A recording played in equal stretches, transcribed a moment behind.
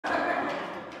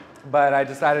but I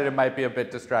decided it might be a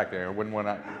bit distracting. I wouldn't want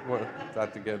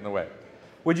that to get in the way.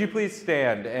 Would you please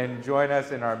stand and join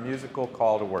us in our musical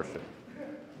call to worship?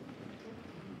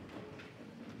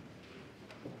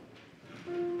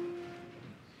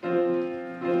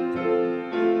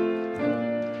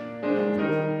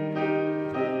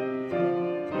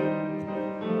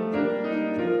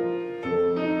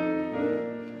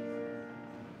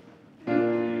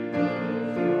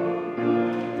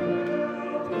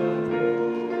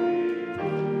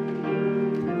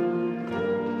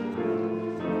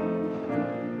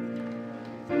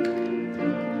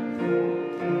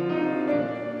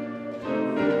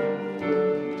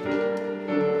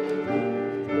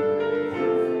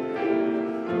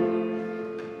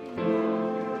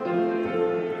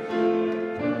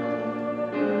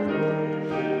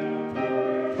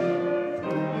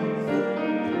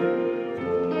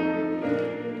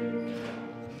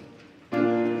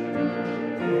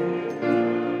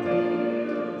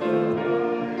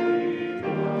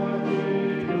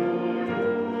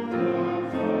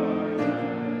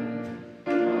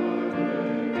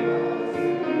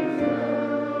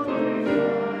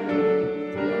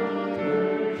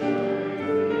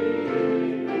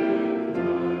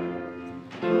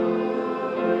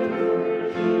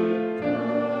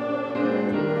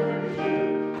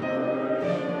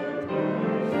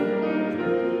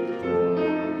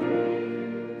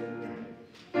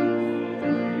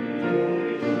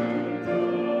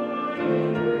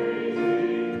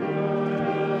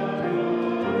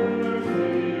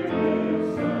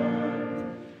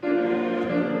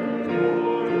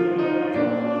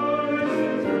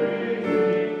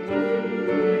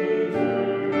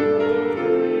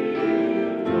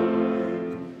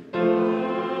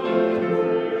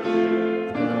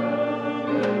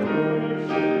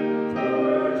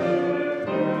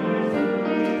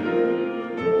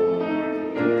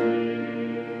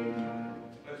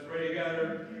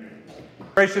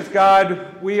 Gracious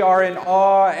God, we are in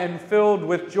awe and filled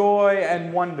with joy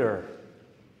and wonder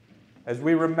as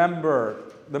we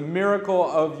remember the miracle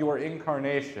of your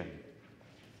incarnation,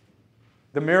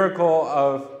 the miracle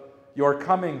of your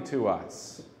coming to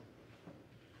us,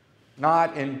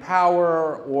 not in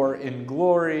power or in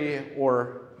glory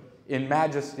or in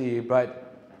majesty,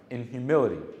 but in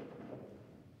humility,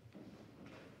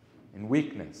 in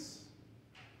weakness,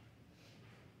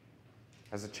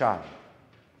 as a child.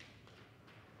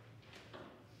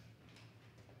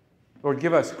 Lord,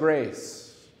 give us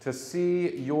grace to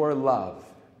see your love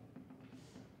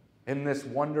in this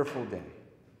wonderful day.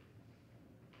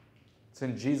 It's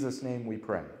in Jesus' name we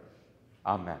pray.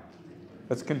 Amen.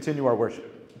 Let's continue our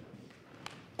worship.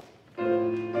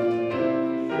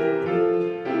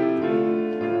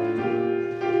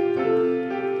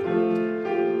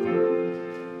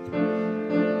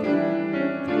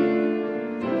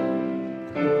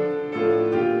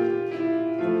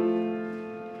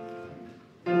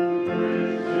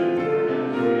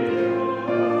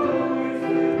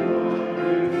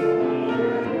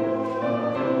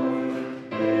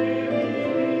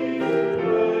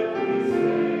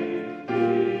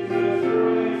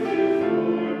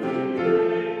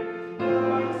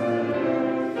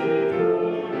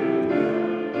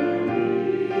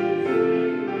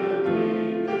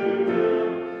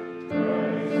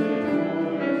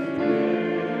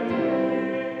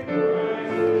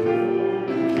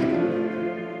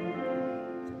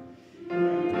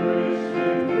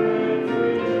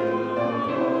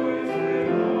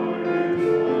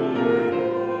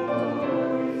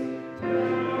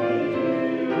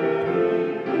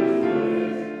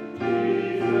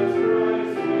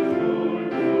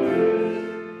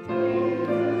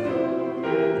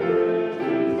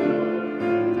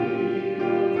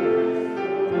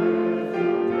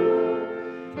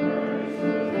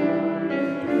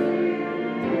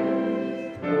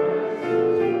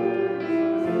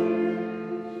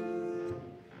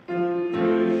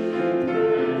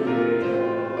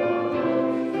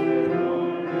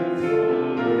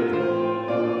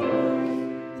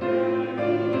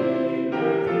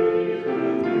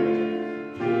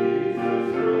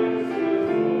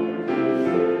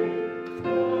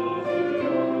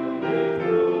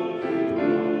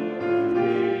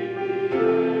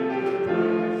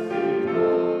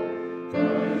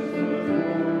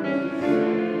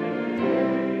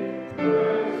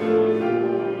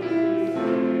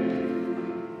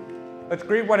 Let's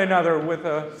greet one another with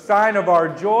a sign of our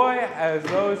joy as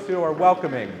those who are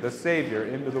welcoming the Savior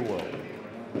into the world.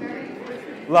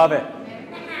 Love it.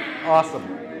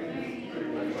 Awesome.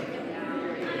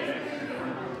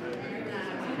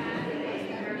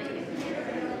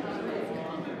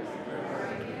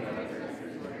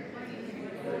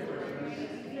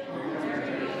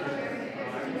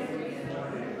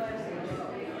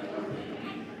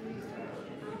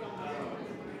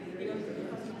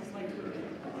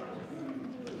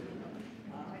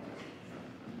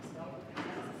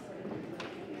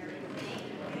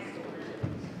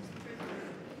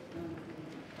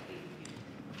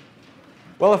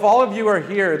 Well, if all of you are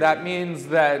here, that means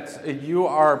that you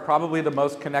are probably the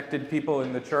most connected people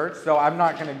in the church, so I'm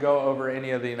not going to go over any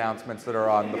of the announcements that are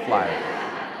on the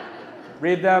flyer.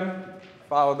 Read them,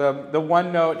 follow them. The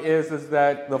one note is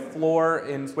that the floor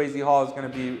in Swayze Hall is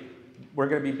going to be, we're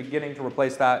going to be beginning to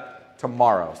replace that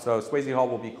tomorrow. So Swayze Hall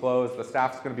will be closed. The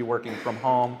staff's going to be working from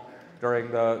home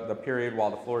during the period while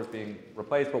the floor is being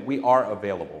replaced, but we are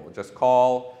available. Just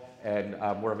call. And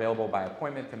we're available by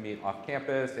appointment to meet off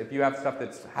campus. If you have stuff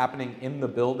that's happening in the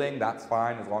building, that's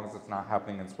fine, as long as it's not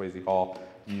happening in Swayze Hall,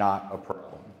 not a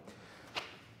problem.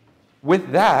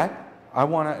 With that, I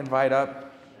want to invite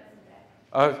up,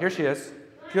 here she is.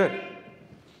 Good.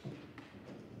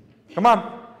 Come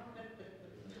on.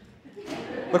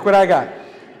 Look what I got.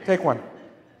 Take one.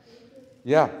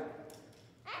 Yeah.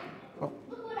 Oh.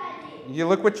 You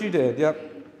look what you did,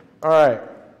 yep. All right.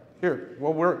 Here,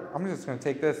 well, I'm just going to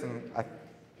take this, and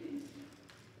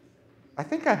I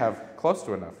think I have close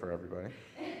to enough for everybody.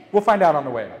 We'll find out on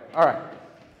the way out. All right.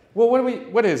 Well,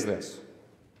 what is this?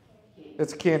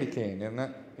 It's a candy cane, isn't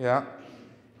it? Yeah.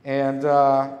 And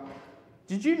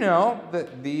did you know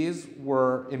that these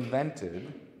were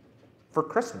invented for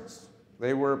Christmas?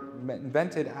 They were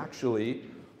invented actually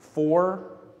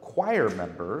for choir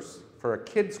members, for a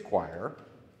kids' choir,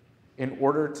 in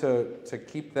order to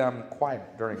keep them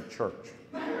quiet during church.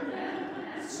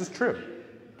 This is true.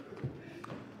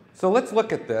 So let's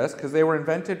look at this, because they were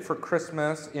invented for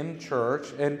Christmas in church,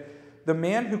 and the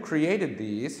man who created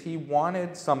these, he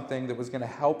wanted something that was going to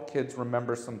help kids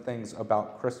remember some things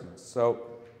about Christmas. So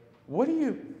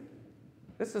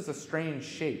this is a strange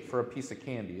shape for a piece of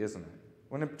candy, isn't it?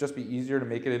 Wouldn't it just be easier to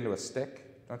make it into a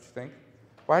stick, don't you think?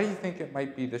 Why do you think it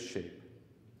might be this shape?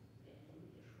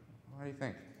 What do you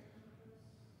think?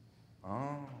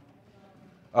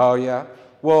 Oh, yeah.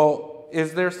 Well,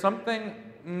 is there something,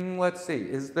 let's see,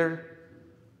 is there,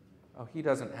 oh, he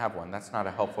doesn't have one. That's not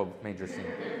a helpful major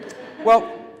scene. Well,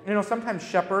 sometimes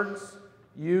shepherds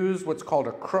use what's called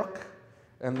a crook,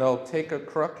 and they'll take a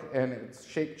crook, and it's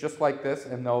shaped just like this,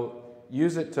 and they'll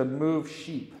use it to move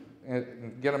sheep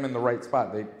and get them in the right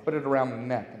spot. They put it around the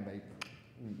neck, and they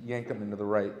yank them into the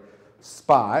right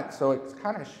spot. So it's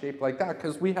kind of shaped like that,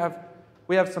 because we have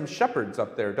some shepherds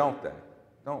up there, don't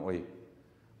we?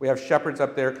 We have shepherds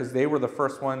up there because they were the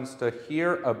first ones to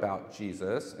hear about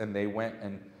Jesus, and they went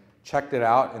and checked it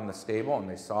out in the stable, and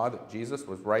they saw that Jesus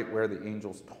was right where the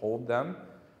angels told them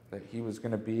that he was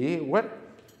going to be.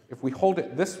 If we hold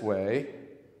it this way,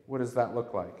 what does that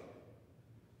look like?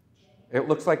 It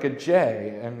looks like a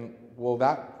J, and well,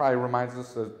 that probably reminds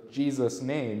us of Jesus'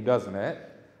 name, doesn't it?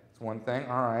 It's one thing.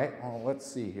 All right, well,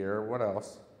 let's see here. What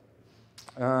else?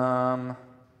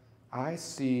 I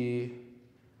see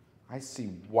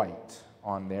white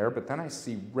on there, but then I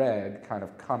see red kind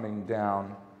of coming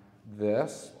down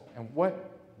this. And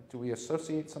do we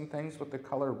associate some things with the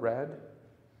color red?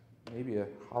 Maybe a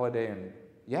holiday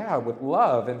with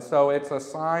love. And so it's a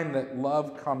sign that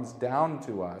love comes down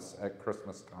to us at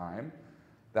Christmas time.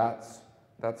 That's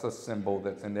a symbol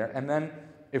that's in there. And then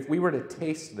if we were to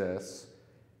taste this,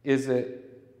 is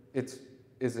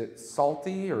it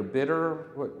salty or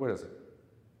bitter? What is it?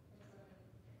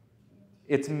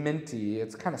 It's minty.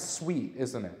 It's kind of sweet,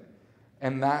 isn't it?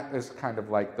 And that is kind of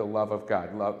like the love of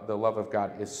God. The love of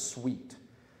God is sweet.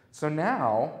 So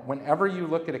now, whenever you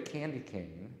look at a candy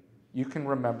cane, you can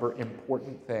remember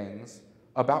important things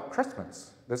about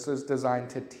Christmas. This is designed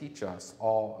to teach us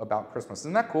all about Christmas.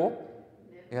 Isn't that cool?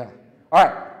 Yeah. All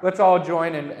right, let's all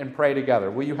join and pray together.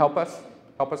 Will you help us?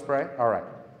 Help us pray? All right.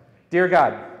 Dear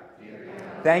God,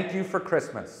 thank you for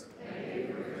Christmas.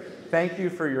 Thank you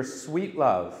for your sweet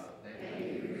love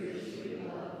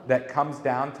that comes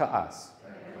down to us.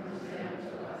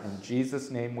 In Jesus'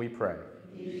 name we pray.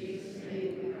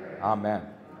 Amen.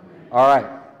 All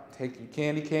right. Take your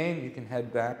candy cane. You can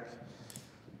head back.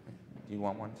 Do you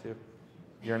want one too?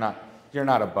 You're not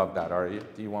above that, are you?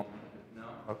 Do you want one? No.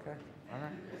 Okay. All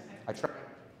right. I try.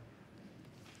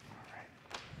 All right.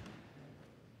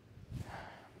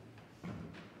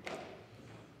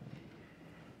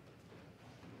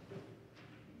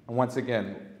 And once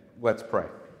again, let's pray.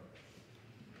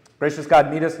 Gracious God,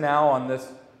 meet us now on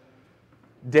this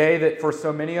day that for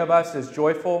so many of us is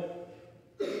joyful,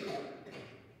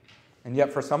 and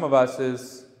yet for some of us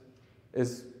is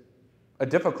a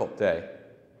difficult day.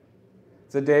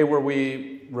 It's a day where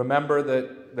we remember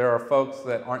that there are folks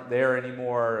that aren't there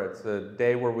anymore. It's a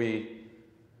day where we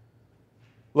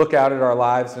look out at our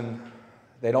lives and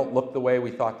they don't look the way we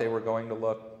thought they were going to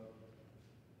look.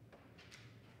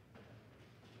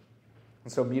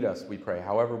 And so meet us, we pray,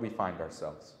 however we find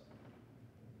ourselves.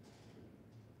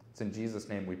 It's in Jesus'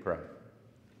 name we pray.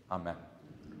 Amen.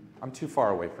 I'm too far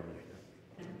away from you here.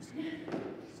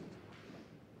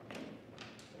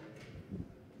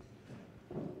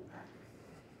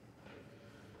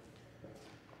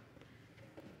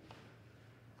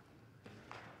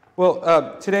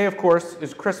 Well, today, of course,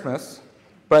 is Christmas,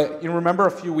 but you remember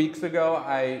a few weeks ago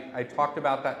I talked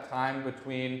about that time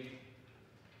between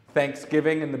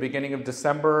Thanksgiving and the beginning of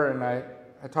December, and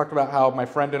I talked about how my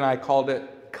friend and I called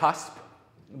it cusp,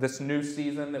 this new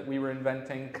season that we were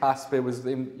inventing, cusp. It was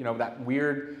in, that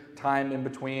weird time in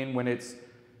between when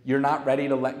you're not ready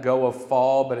to let go of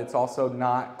fall, but it's also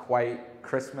not quite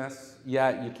Christmas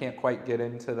yet. You can't quite get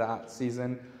into that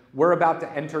season. We're about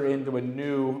to enter into a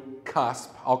new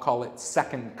cusp. I'll call it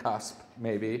second cusp,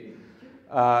 maybe,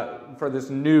 for this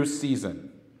new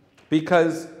season.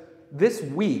 Because this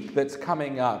week that's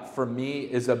coming up for me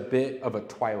is a bit of a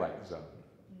twilight zone.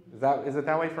 Is it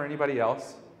that way for anybody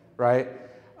else? Right?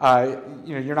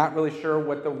 You're not really sure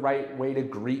what the right way to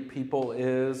greet people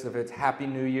is, if it's Happy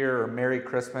New Year or Merry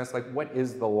Christmas. Like, what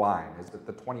is the line? Is it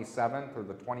the 27th or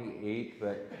the 28th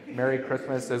that Merry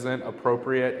Christmas isn't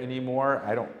appropriate anymore?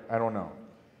 I don't know.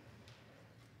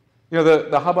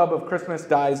 The hubbub of Christmas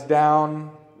dies down.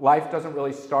 Life doesn't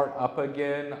really start up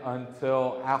again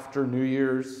until after New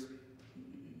Year's.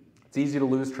 It's easy to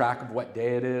lose track of what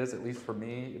day it is, at least for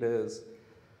me it is.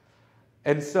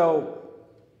 And so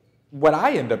what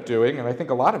I end up doing, and I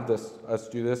think a lot of us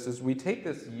do this, is we take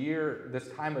this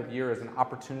time of year as an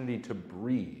opportunity to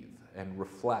breathe and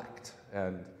reflect.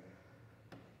 And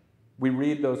we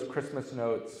read those Christmas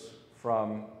notes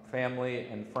from family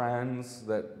and friends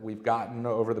that we've gotten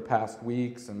over the past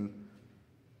weeks, and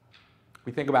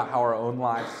we think about how our own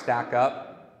lives stack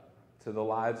up to the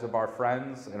lives of our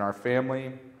friends and our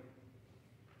family.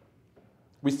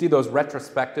 We see those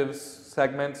retrospective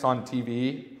segments on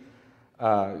TV,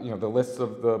 the lists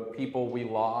of the people we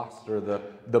lost, or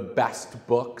the best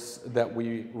books that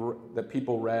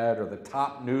people read, or the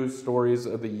top news stories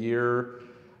of the year,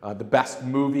 the best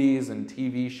movies and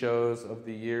TV shows of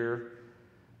the year.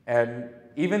 And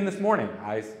even this morning,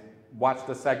 I watched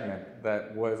a segment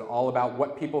that was all about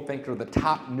what people think are the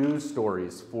top news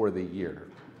stories for the year.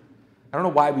 I don't know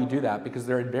why we do that, because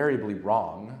they're invariably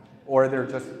wrong, or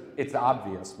it's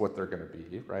obvious what they're going to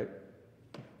be, right?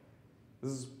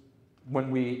 This is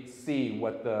when we see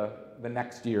what the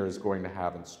next year is going to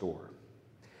have in store.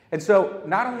 And so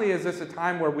not only is this a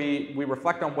time where we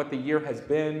reflect on what the year has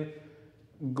been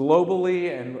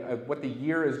globally and what the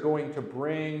year is going to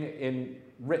bring in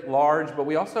writ large, but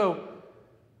we also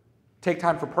take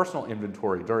time for personal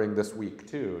inventory during this week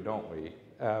too, don't we?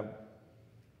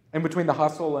 In between the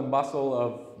hustle and bustle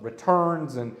of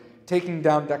returns and taking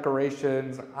down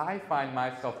decorations, I find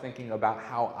myself thinking about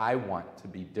how I want to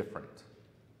be different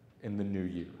in the new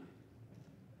year.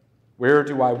 Where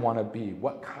do I want to be?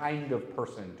 What kind of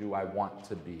person do I want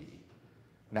to be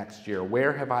next year?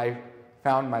 Where have I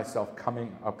found myself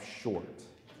coming up short?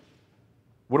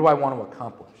 What do I want to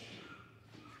accomplish?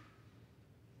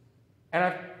 And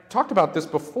I've talked about this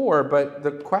before, but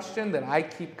the question that I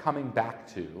keep coming back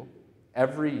to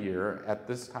every year at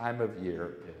this time of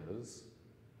year is,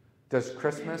 does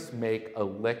Christmas make a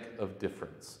lick of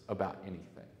difference about anything?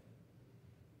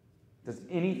 Does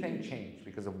anything change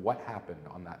because of what happened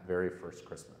on that very first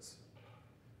Christmas?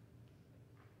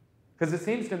 Because it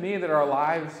seems to me that our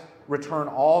lives return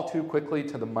all too quickly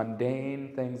to the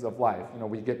mundane things of life.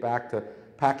 We get back to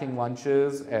packing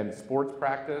lunches and sports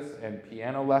practice and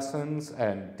piano lessons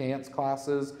and dance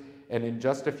classes, and in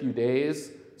just a few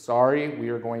days, we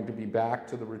are going to be back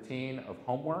to the routine of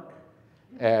homework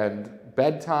and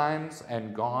bedtimes,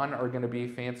 and gone are going to be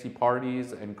fancy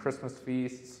parties and Christmas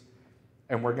feasts.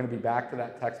 And we're going to be back to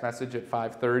that text message at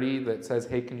 5:30 that says,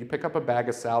 hey, can you pick up a bag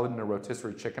of salad and a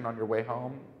rotisserie chicken on your way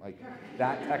home? Like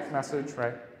that text message,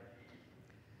 right?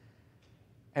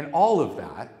 And all of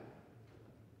that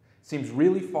seems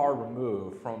really far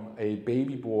removed from a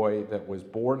baby boy that was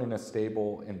born in a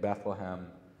stable in Bethlehem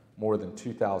more than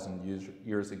 2,000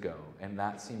 years ago. And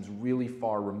that seems really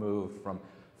far removed from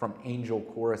angel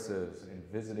choruses and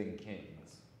visiting kings.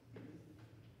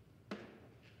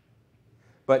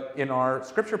 But in our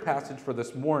scripture passage for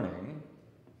this morning,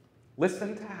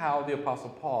 listen to how the Apostle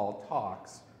Paul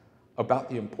talks about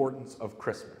the importance of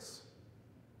Christmas.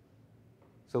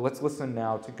 So let's listen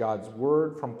now to God's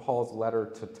word from Paul's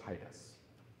letter to Titus.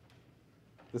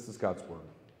 This is God's word.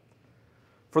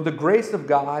 For the grace of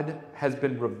God has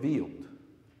been revealed,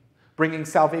 bringing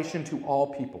salvation to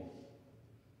all people.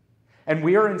 And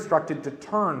we are instructed to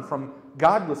turn from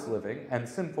godless living and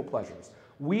sinful pleasures.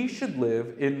 We should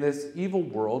live in this evil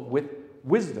world with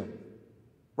wisdom,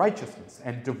 righteousness,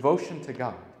 and devotion to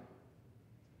God.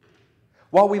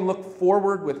 While we look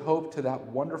forward with hope to that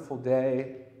wonderful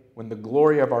day when the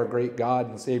glory of our great God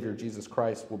and Savior Jesus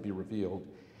Christ will be revealed,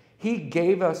 he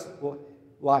gave us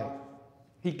life.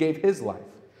 He gave his life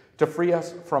to free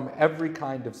us from every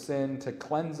kind of sin, to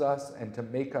cleanse us, and to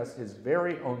make us his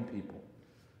very own people,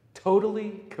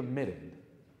 totally committed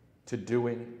to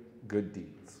doing good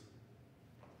deeds.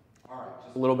 All right,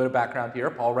 just a little bit of background here.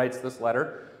 Paul writes this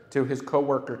letter to his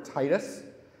co-worker Titus.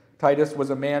 Titus was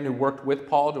a man who worked with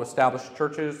Paul to establish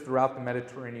churches throughout the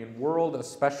Mediterranean world,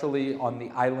 especially on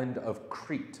the island of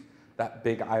Crete, that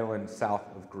big island south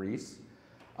of Greece.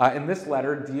 And this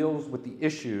letter deals with the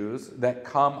issues that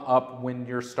come up when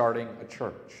you're starting a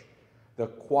church, the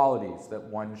qualities that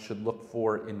one should look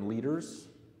for in leaders,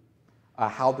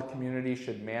 how the community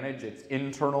should manage its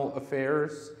internal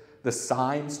affairs, the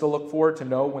signs to look for to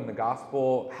know when the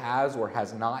gospel has or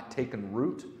has not taken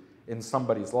root in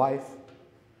somebody's life.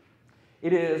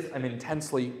 It is an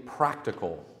intensely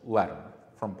practical letter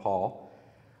from Paul.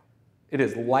 It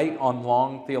is light on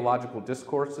long theological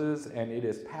discourses, and it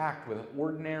is packed with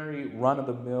ordinary,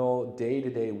 run-of-the-mill,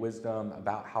 day-to-day wisdom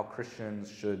about how Christians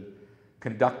should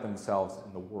conduct themselves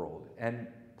in the world. And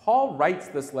Paul writes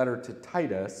this letter to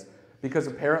Titus because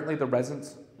apparently the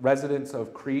residents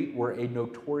of Crete were a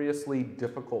notoriously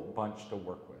difficult bunch to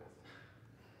work with.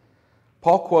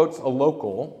 Paul quotes a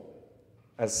local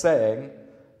as saying,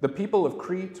 "The people of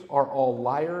Crete are all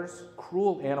liars,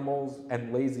 cruel animals,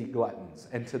 and lazy gluttons."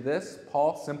 And to this,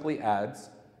 Paul simply adds,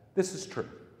 "This is true."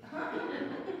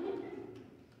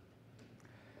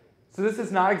 So this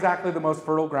is not exactly the most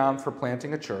fertile ground for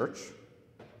planting a church.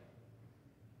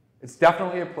 It's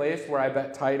definitely a place where I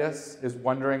bet Titus is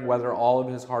wondering whether all of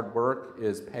his hard work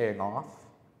is paying off,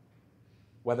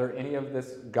 whether any of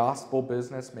this gospel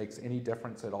business makes any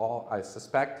difference at all. I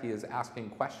suspect he is asking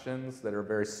questions that are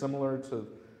very similar to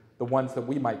the ones that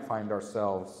we might find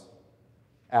ourselves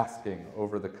asking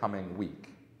over the coming week.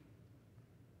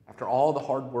 After all the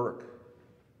hard work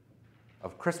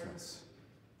of Christmas,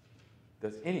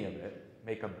 does any of it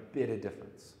make a bit of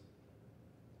difference?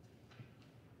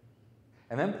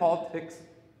 And then Paul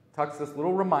tucks this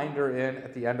little reminder in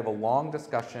at the end of a long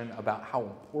discussion about how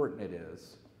important it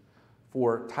is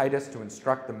for Titus to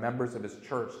instruct the members of his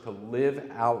church to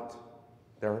live out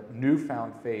their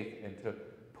newfound faith and to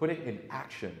put it in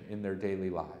action in their daily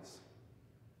lives.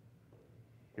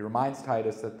 He reminds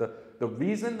Titus that the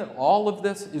reason that all of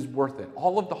this is worth it,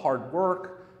 all of the hard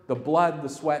work, the blood, the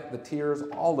sweat, the tears,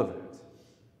 all of it,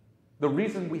 the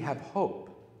reason we have hope,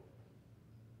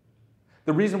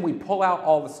 the reason we pull out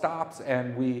all the stops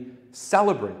and we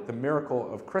celebrate the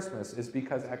miracle of Christmas is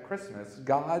because at Christmas,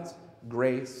 God's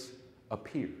grace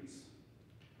appears.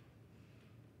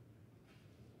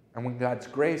 And when God's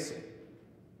grace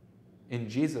in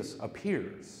Jesus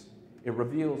appears, it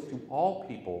reveals to all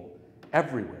people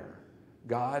everywhere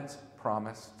God's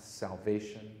promised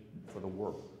salvation for the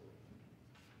world.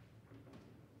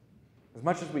 As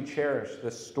much as we cherish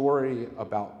this story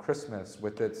about Christmas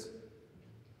with its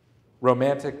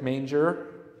romantic manger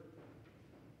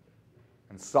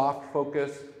and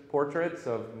soft-focused portraits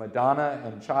of Madonna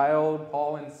and child,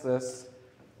 Paul insists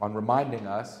on reminding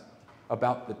us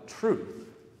about the truth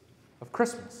of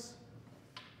Christmas.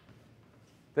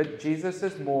 That Jesus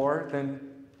is more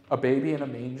than a baby in a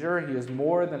manger. He is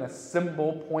more than a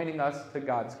symbol pointing us to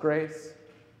God's grace.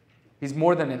 He's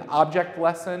more than an object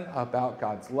lesson about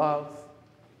God's love.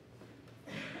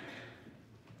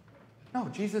 No,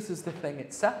 Jesus is the thing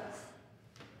itself.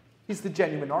 He's the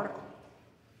genuine article.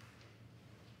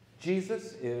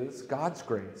 Jesus is God's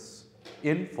grace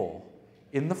in full,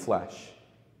 in the flesh,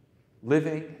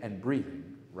 living and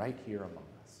breathing right here among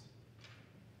us.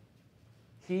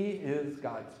 He is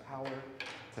God's power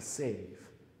to save,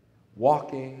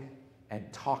 walking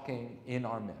and talking in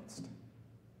our midst.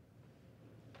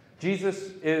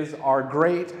 Jesus is our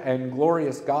great and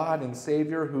glorious God and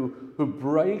Savior who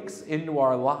breaks into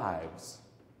our lives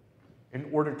in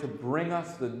order to bring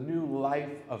us the new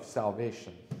life of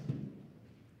salvation,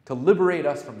 to liberate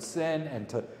us from sin and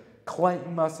to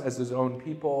claim us as his own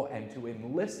people and to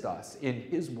enlist us in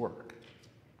his work.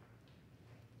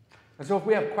 And so if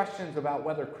we have questions about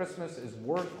whether Christmas is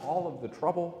worth all of the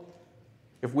trouble,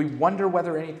 if we wonder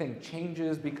whether anything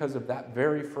changes because of that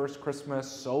very first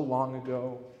Christmas so long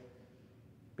ago,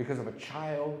 because of a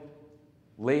child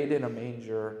laid in a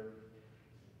manger,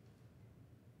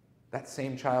 that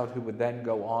same child who would then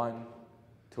go on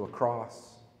to a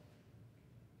cross,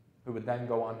 who would then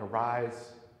go on to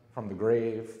rise from the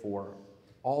grave for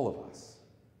all of us.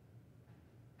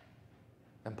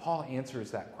 And Paul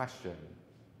answers that question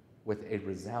with a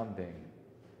resounding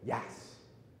yes.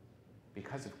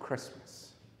 Because of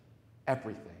Christmas,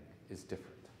 everything is different.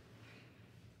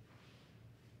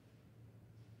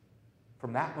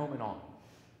 From that moment on,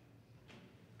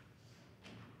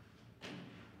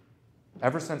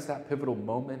 ever since that pivotal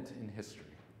moment in history,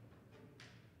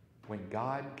 when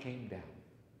God came down,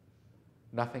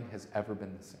 nothing has ever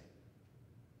been the same.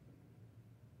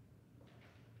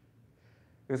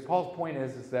 Because Paul's point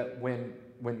is that when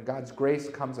God's grace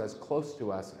comes as close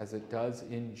to us as it does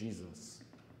in Jesus,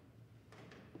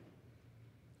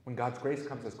 when God's grace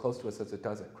comes as close to us as it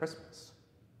does at Christmas,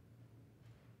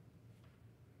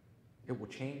 it will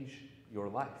change your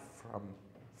life from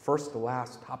first to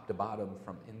last, top to bottom,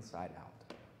 from inside out.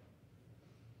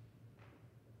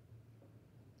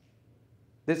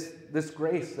 This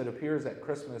grace that appears at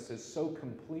Christmas is so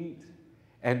complete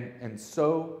and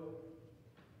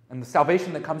the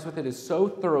salvation that comes with it is so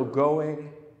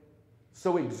thoroughgoing,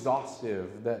 so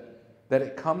exhaustive that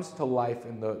it comes to life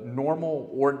in the normal,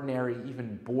 ordinary,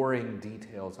 even boring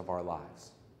details of our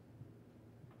lives.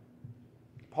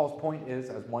 Paul's point is,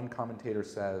 as one commentator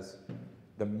says,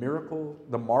 the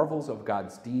marvels of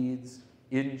God's deeds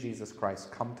in Jesus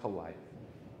Christ come to life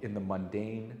in the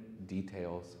mundane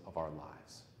details of our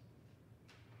lives.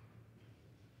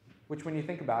 Which, when you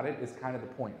think about it, is kind of the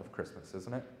point of Christmas,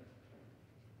 isn't it?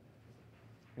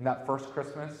 And that first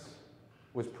Christmas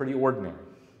was pretty ordinary.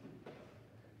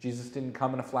 Jesus didn't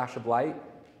come in a flash of light.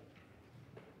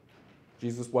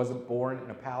 Jesus wasn't born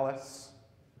in a palace.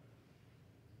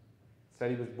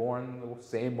 Said he was born the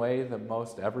same way that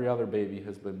most every other baby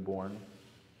has been born.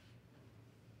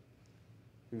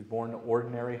 He was born to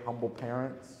ordinary, humble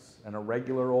parents in a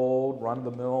regular old,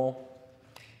 run-of-the-mill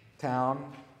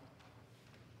town.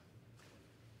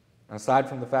 And aside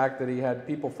from the fact that he had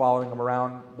people following him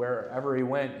around wherever he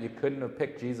went, you couldn't have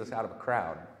picked Jesus out of a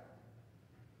crowd.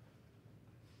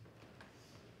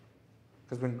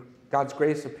 Because when God's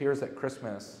grace appears at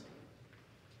Christmas,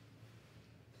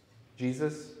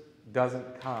 Jesus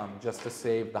doesn't come just to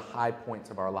save the high points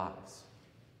of our lives.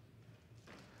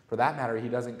 For that matter, he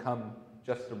doesn't come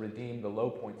just to redeem the low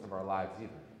points of our lives either.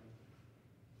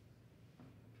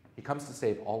 He comes to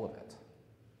save all of it.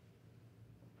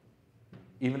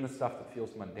 Even the stuff that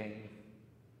feels mundane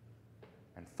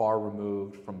and far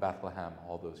removed from Bethlehem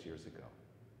all those years ago.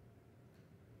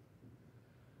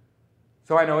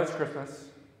 So I know it's Christmas,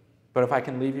 but if I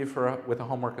can leave you with a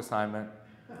homework assignment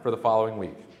for the following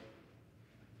week.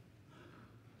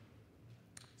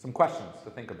 Some questions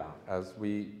to think about as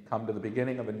we come to the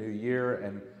beginning of a new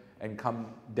year and come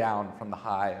down from the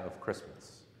high of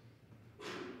Christmas.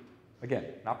 Again,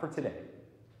 not for today,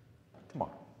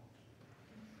 tomorrow.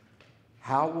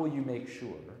 How will you make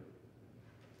sure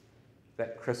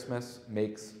that Christmas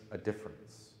makes a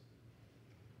difference?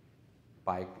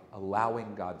 By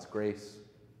allowing God's grace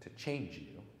to change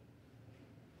you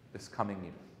this coming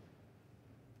year.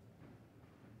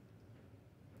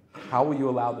 How will you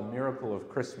allow the miracle of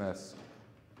Christmas,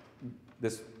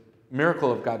 this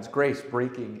miracle of God's grace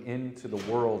breaking into the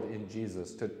world in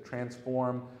Jesus, to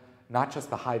transform not just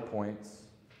the high points,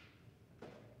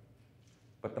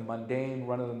 but the mundane,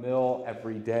 run-of-the-mill,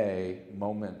 everyday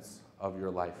moments of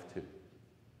your life too?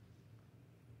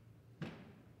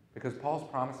 Because Paul's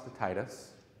promise to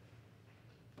Titus,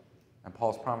 and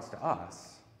Paul's promise to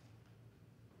us,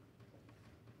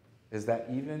 is that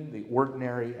even the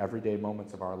ordinary, everyday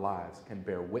moments of our lives can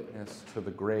bear witness to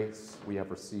the grace we have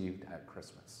received at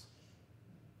Christmas.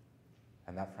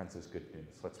 And that, friends, is good news.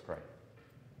 Let's pray.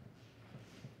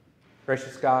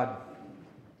 Gracious God,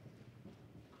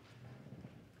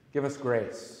 give us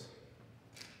grace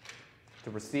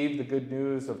to receive the good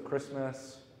news of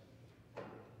Christmas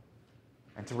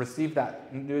and to receive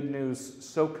that good news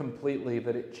so completely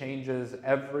that it changes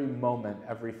every moment,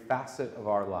 every facet of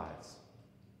our lives.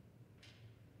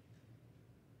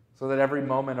 So that every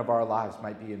moment of our lives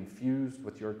might be infused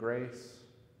with your grace,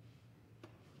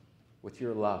 with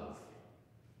your love,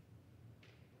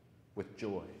 with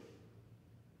joy,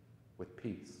 with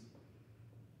peace.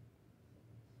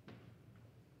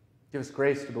 Give us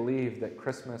grace to believe that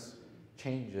Christmas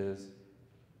changes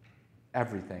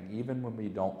everything, even when we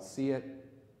don't see it,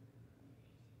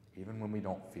 even when we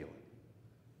don't feel it.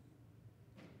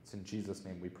 It's in Jesus'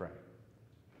 name we pray.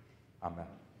 Amen.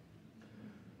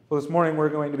 Well, this morning we're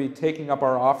going to be taking up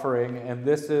our offering, and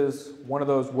this is one of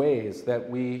those ways that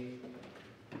we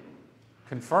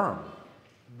confirm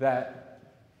that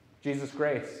Jesus'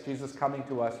 grace, Jesus coming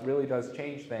to us, really does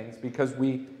change things, because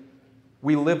we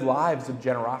live lives of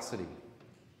generosity.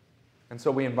 And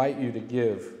so we invite you to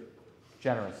give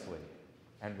generously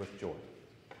and with joy.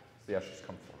 As the ushers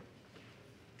come forward.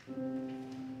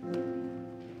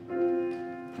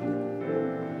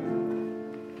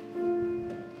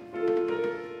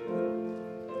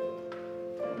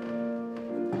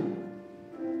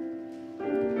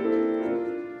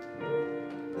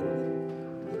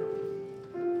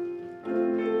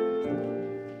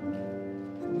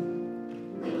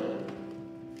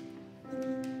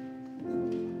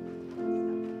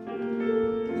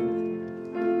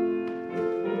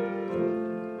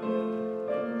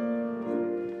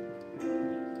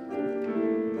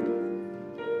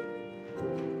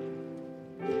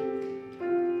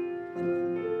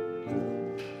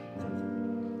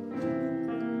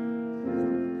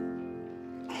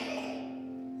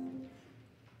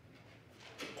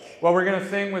 Well, we're going to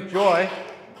sing with joy,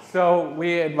 so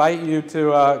we invite you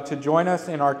to join us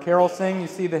in our carol sing. You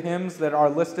see the hymns that are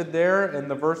listed there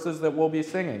and the verses that we'll be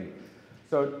singing.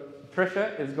 So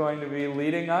Tricia is going to be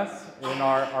leading us in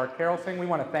our carol sing. We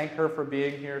want to thank her for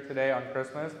being here today on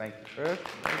Christmas. Thank you, Trish.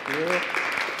 Thank you.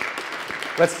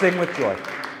 Let's sing with joy.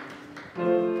 Thank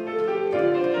you.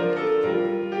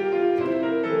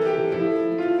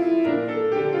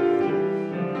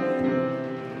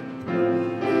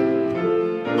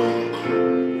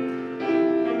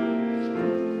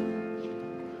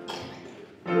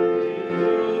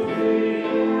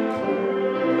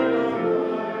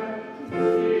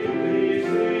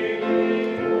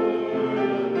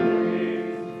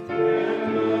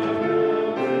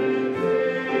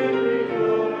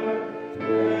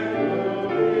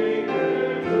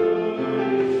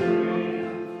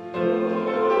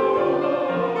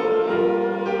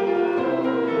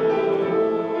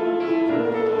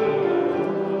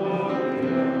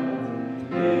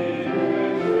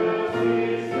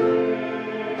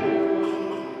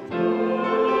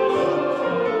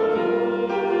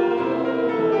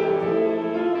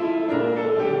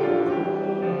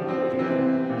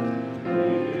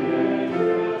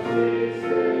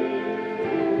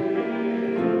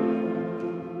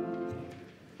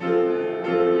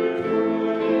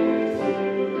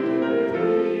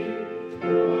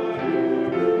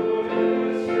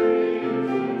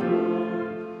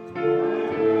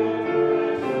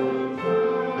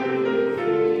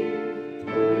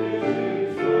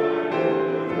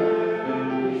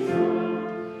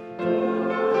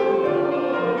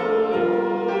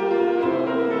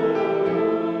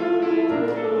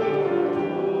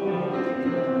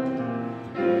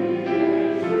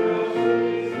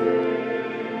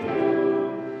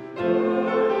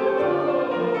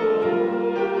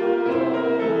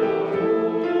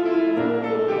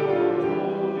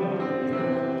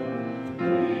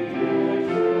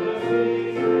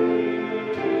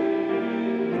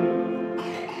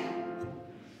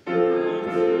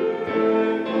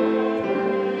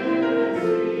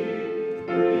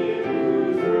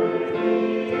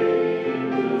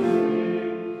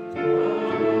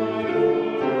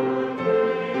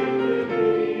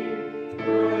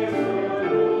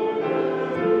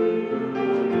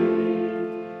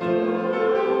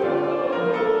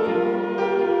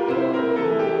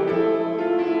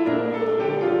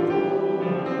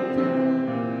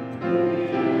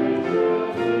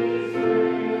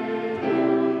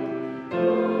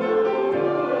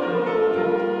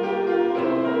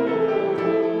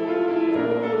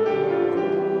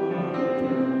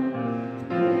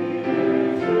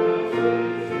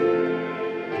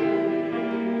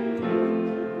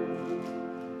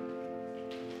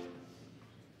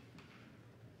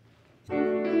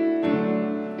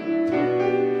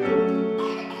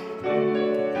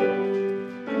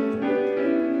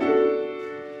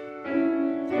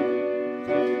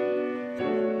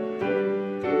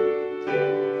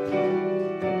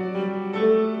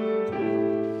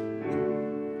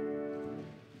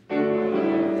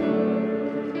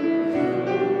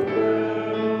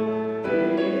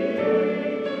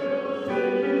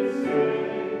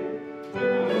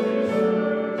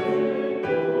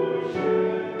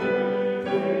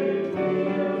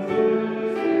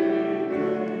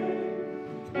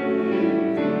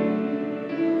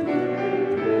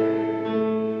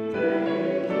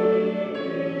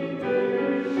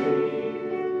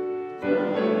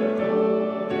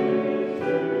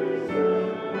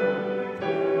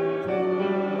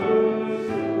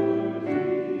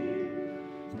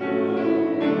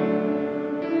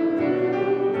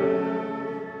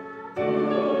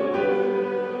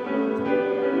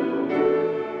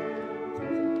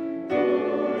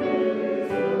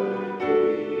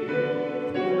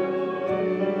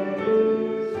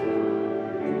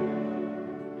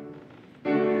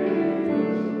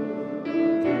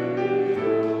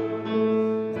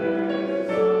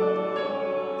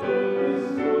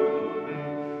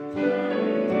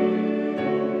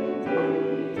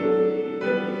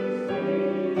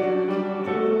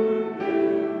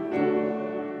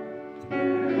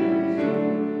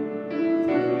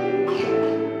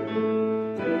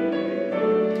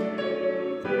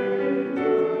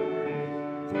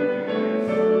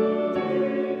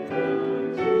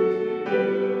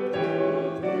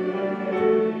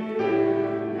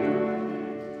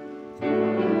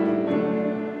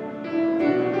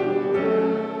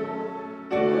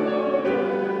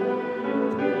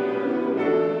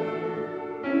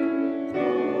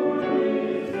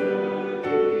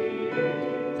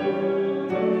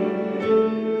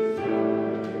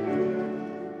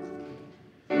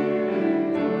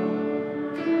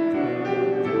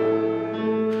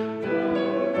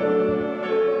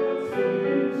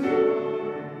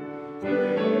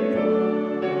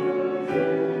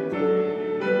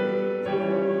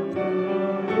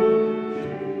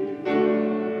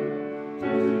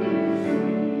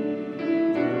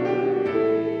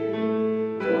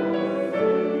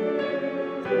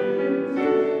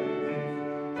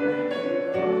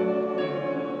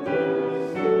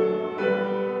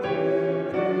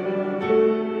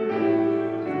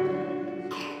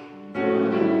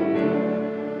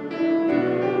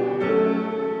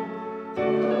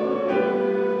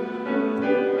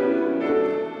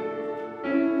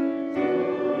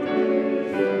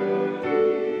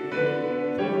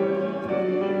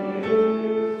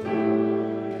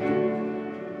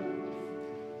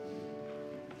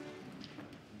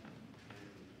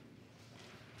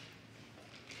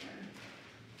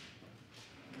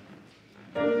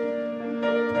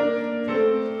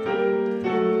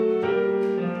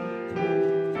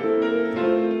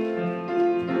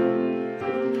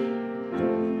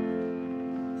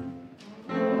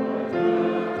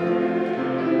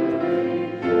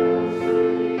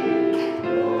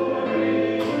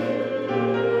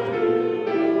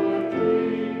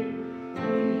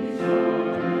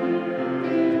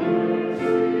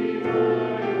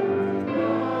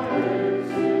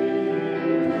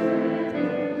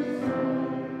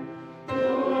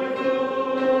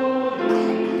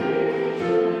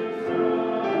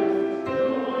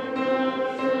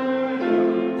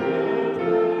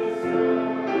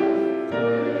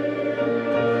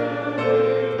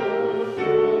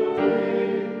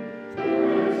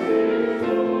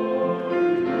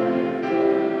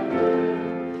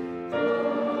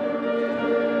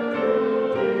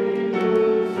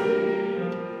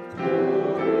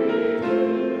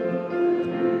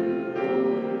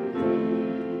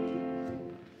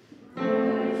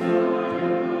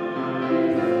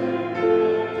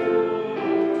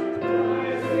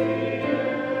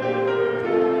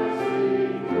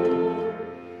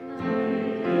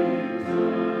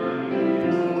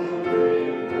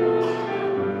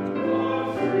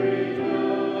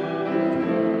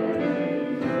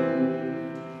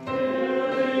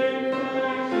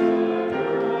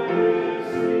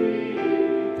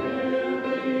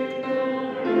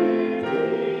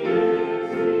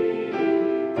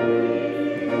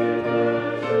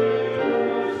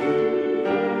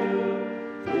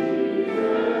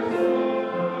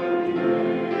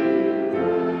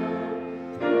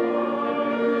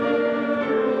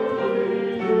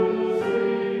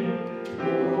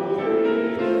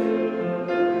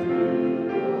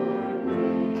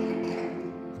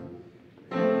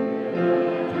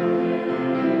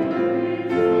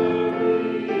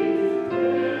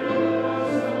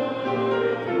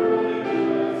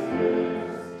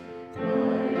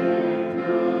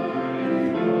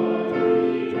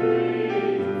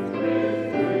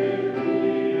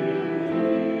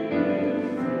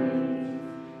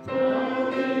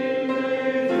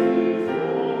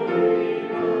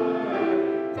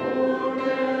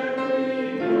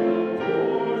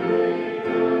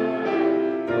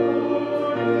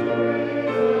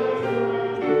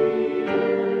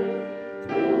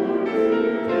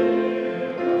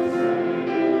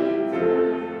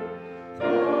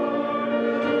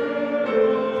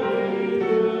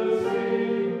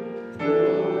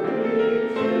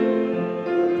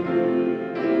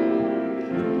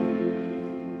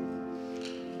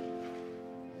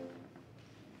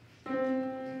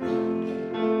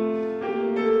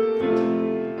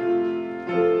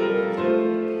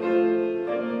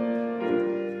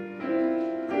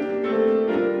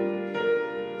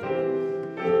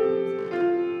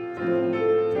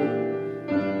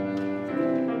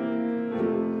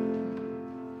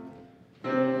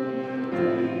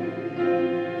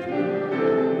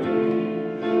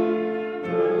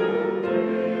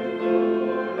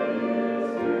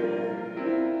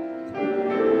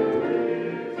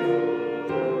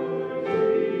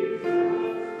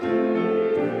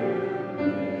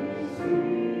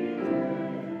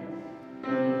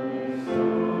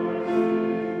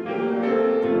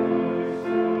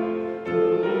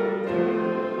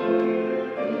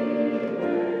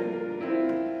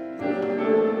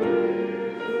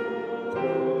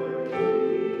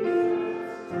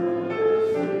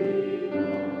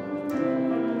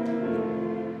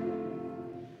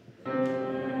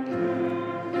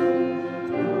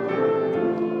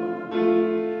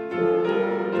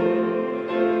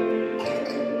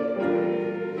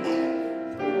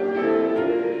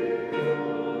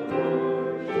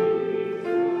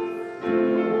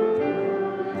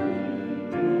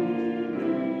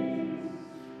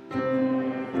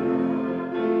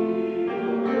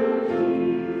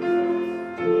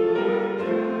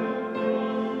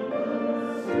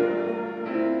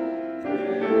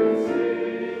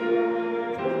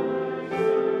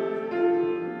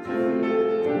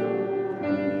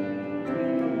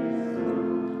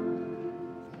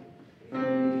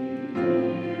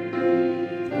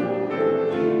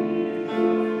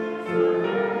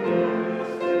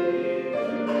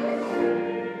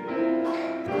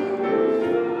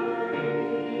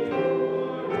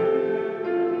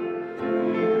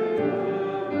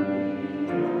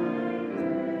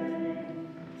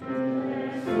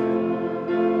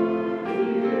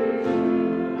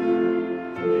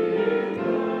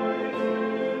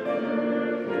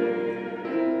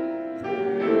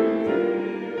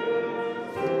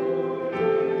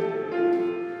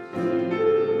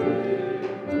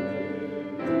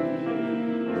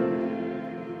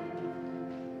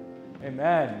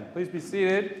 Amen. Please be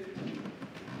seated.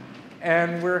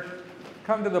 And we're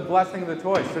come to the blessing of the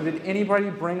toys. So did anybody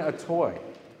bring a toy?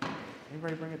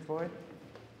 Anybody bring a toy?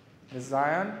 Ms.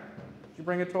 Zion, did you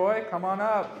bring a toy? Come on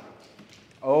up.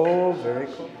 Oh, very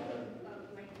cool.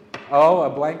 Oh, a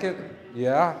blanket?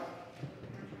 Yeah.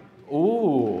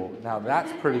 Ooh, now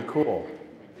that's pretty cool.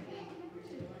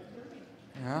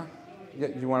 Yeah?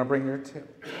 You want to bring your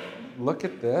Look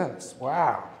at this.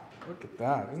 Wow. Look at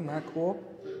that. Isn't that cool?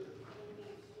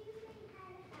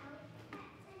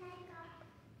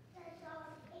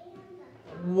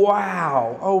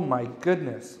 Wow. Oh my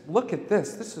goodness. Look at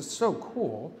this. This is so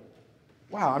cool.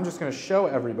 Wow, I'm just going to show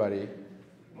everybody.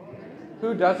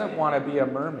 Who doesn't want to be a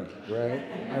mermaid, right?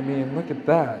 I mean, look at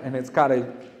that. And it's got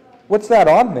what's that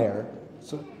on there?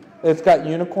 So it's got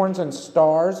unicorns and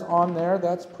stars on there.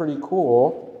 That's pretty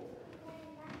cool.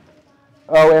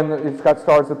 Oh, and it's got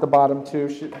stars at the bottom too.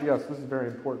 Yes, this is very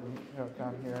important.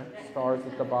 Down here, stars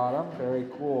at the bottom. Very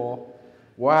cool.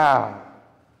 Wow.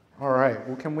 All right.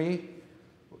 Well,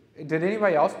 did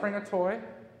anybody else bring a toy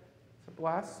to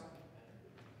bless?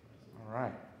 All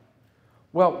right.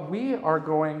 Well, we're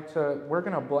going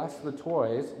to bless the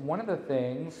toys. One of the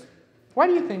things, why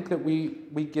do you think that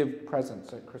we give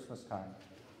presents at Christmas time?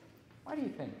 Why do you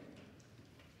think?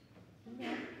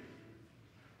 Yeah.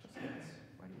 Just guess.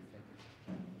 Why do you think?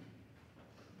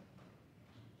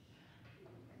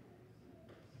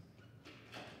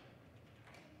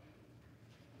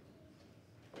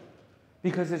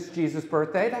 Because it's Jesus'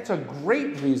 birthday. That's a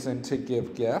great reason to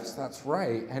give gifts. That's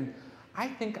right. And I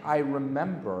think I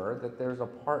remember that there's a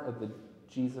part of the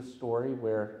Jesus story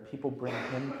where people bring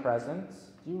him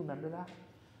presents. Do you remember that?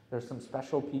 There's some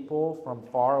special people from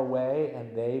far away,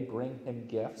 and they bring him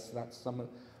gifts. That's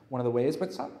one of the ways.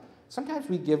 But sometimes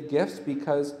we give gifts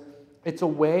because it's a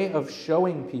way of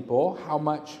showing people how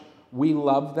much we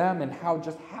love them and how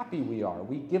just happy we are.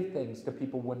 We give things to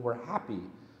people when we're happy.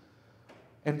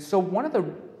 And so one of the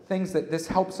things that this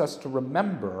helps us to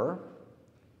remember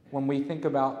when we think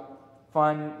about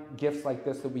fun gifts like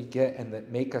this that we get and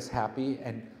that make us happy,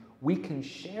 and we can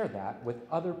share that with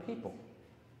other people.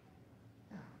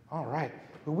 Yeah. All right.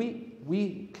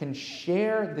 We can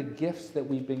share the gifts that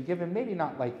we've been given, maybe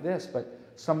not like this, but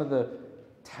some of the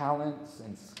talents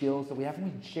and skills that we have, and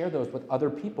we can share those with other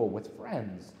people, with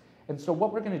friends. And so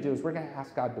what we're going to do is we're going to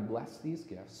ask God to bless these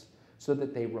gifts so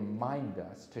that they remind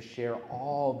us to share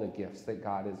all the gifts that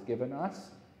God has given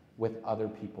us with other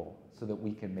people so that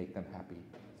we can make them happy.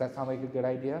 Does that sound like a good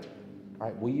idea? All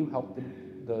right, will you help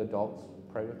the adults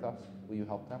pray with us? Will you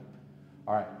help them?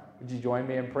 All right, would you join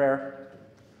me in prayer?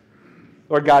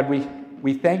 Lord God,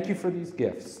 we thank you for these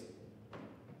gifts.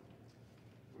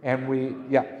 And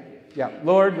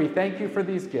Lord, we thank you for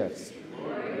these gifts.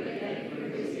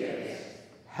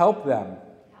 Help them.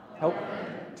 Help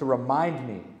to remind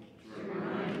me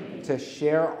to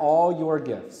share all your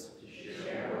gifts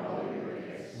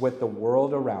with the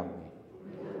world around me.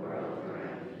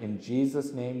 In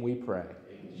Jesus' name we pray.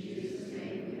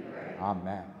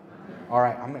 Amen. All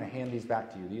right, I'm going to hand these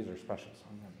back to you. These are special, so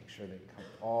I'm going to make sure they come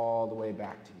all the way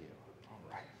back to you. All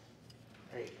right.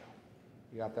 There you go.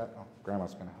 You got that? Oh,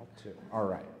 Grandma's going to help too. All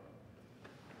right.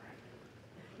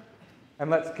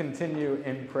 And let's continue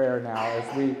in prayer now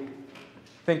as we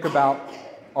think about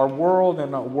our world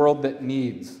and a world that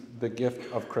needs the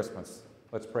gift of Christmas.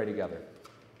 Let's pray together.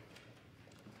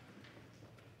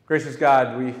 Gracious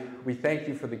God, we thank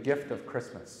you for the gift of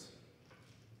Christmas,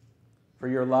 for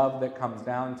your love that comes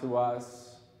down to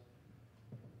us,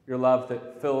 your love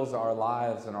that fills our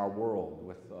lives and our world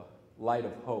with the light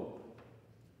of hope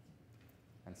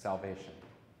and salvation.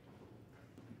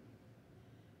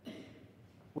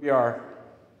 We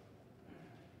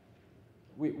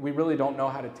really don't know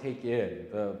how to take in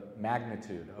the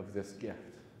magnitude of this gift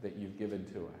that you've given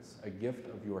to us, a gift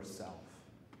of yourself.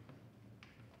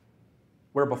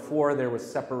 Where before there was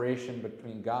separation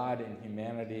between God and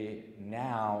humanity,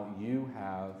 now you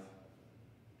have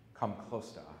come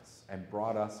close to us and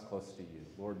brought us close to you.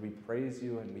 Lord, we praise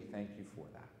you and we thank you for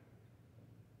that.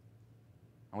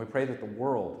 And we pray that the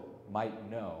world might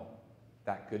know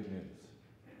that good news.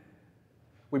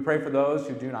 We pray for those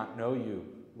who do not know you,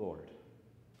 Lord.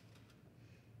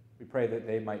 We pray that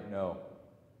they might know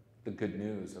the good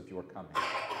news of your coming.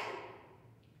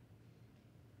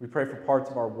 We pray for parts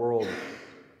of our world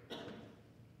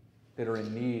that are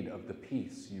in need of the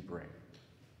peace you bring.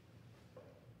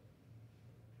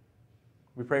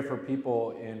 We pray for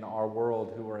people in our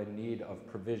world who are in need of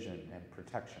provision and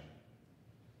protection.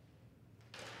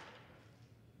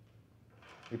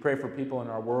 We pray for people in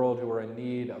our world who are in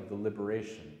need of the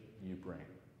liberation you bring.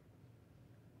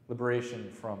 Liberation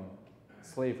from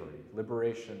slavery,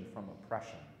 liberation from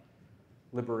oppression,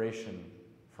 liberation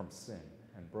from sin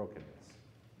and brokenness.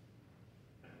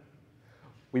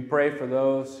 We pray for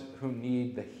those who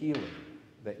need the healing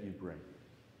that you bring.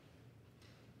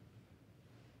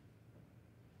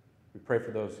 We pray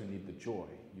for those who need the joy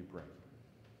you bring.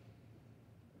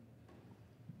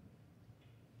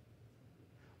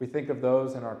 We think of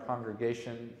those in our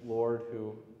congregation, Lord,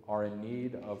 who are in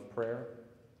need of prayer.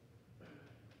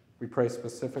 We pray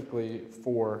specifically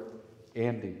for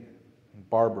Andy, and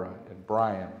Barbara, and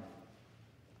Brian,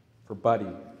 for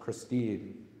Buddy,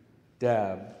 Christine,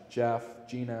 Deb, Jeff,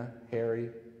 Gina, Harry,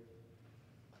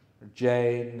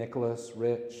 Jay, Nicholas,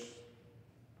 Rich,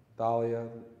 Dahlia.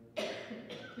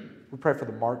 We pray for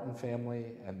the Martin family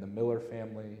and the Miller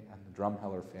family and the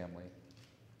Drumheller family.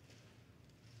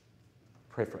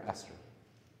 Pray for Esther.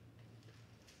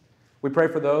 We pray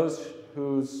for those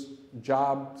whose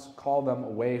jobs call them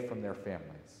away from their families.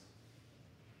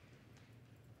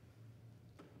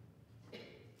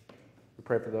 We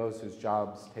pray for those whose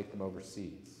jobs take them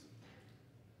overseas.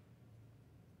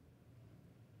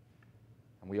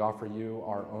 And we offer you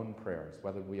our own prayers,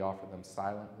 whether we offer them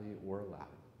silently or aloud.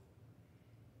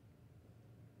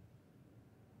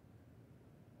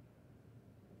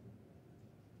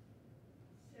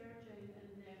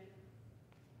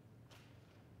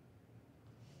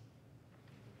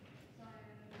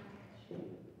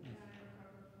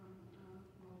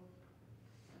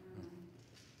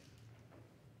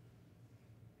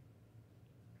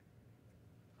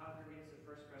 Congregates of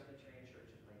First Presbyterian Church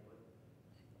in Lakewood.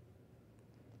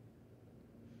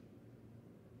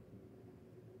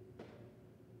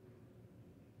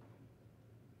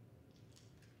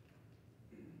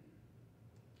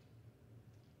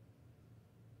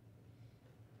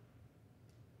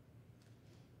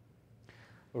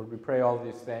 Lord, we pray all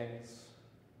these things,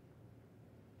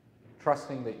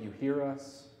 trusting that you hear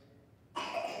us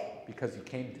because you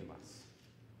came to us.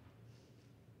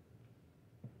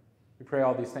 We pray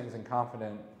all these things in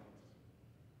confidence,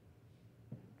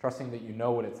 trusting that you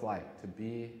know what it's like to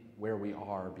be where we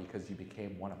are because you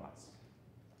became one of us.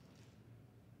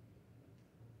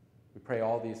 We pray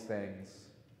all these things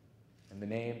in the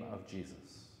name of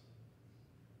Jesus,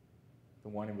 the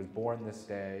one who was born this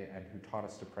day and who taught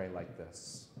us to pray like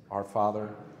this. Our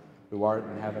Father, who art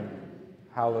in heaven,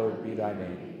 hallowed be thy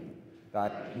name. Thy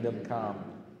kingdom come,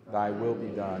 thy will be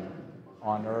done,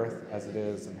 on earth as it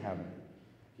is in heaven.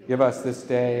 Give us this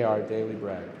day our daily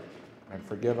bread, and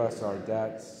forgive us our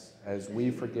debts as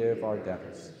we forgive our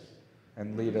debtors.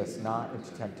 And lead us not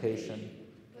into temptation,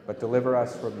 but deliver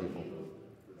us from evil.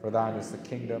 For thine is the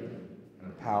kingdom,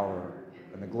 and the power,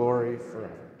 and the glory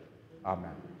forever.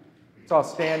 Amen. So I'll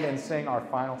stand and sing our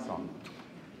final song.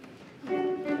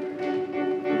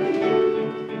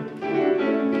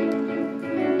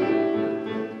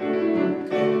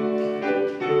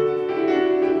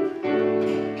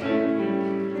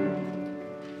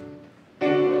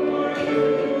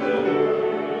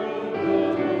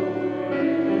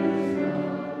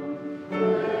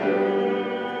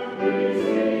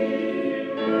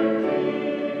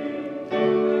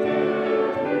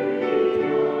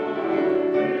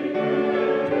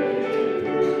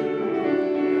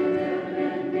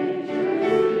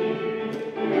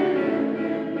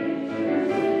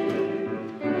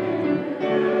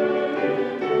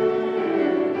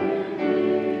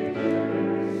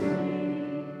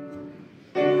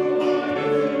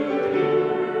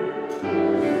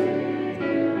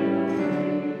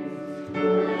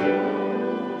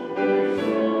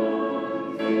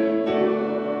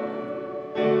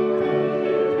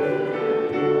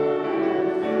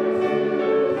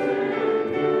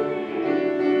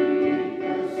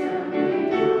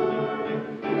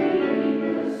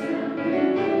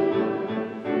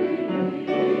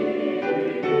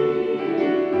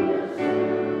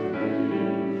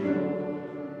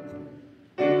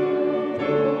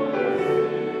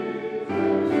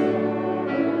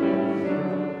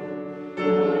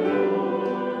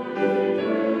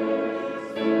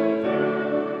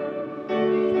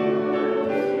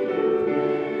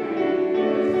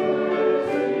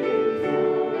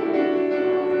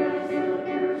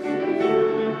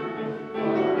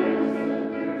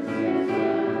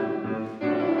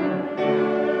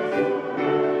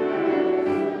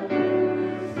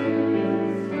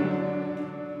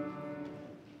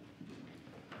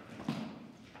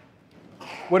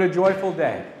 What a joyful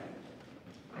day.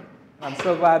 I'm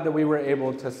so glad that we were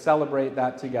able to celebrate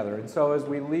that together. And so as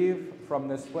we leave from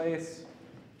this place,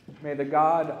 may the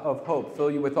God of hope fill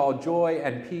you with all joy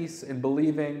and peace in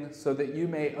believing, so that you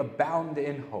may abound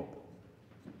in hope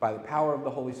by the power of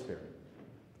the Holy Spirit.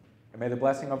 And may the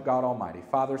blessing of God Almighty,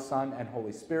 Father, Son, and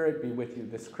Holy Spirit be with you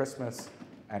this Christmas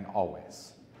and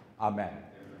always. Amen.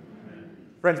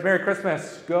 Friends, Merry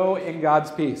Christmas. Go in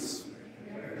God's peace.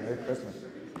 Merry Christmas.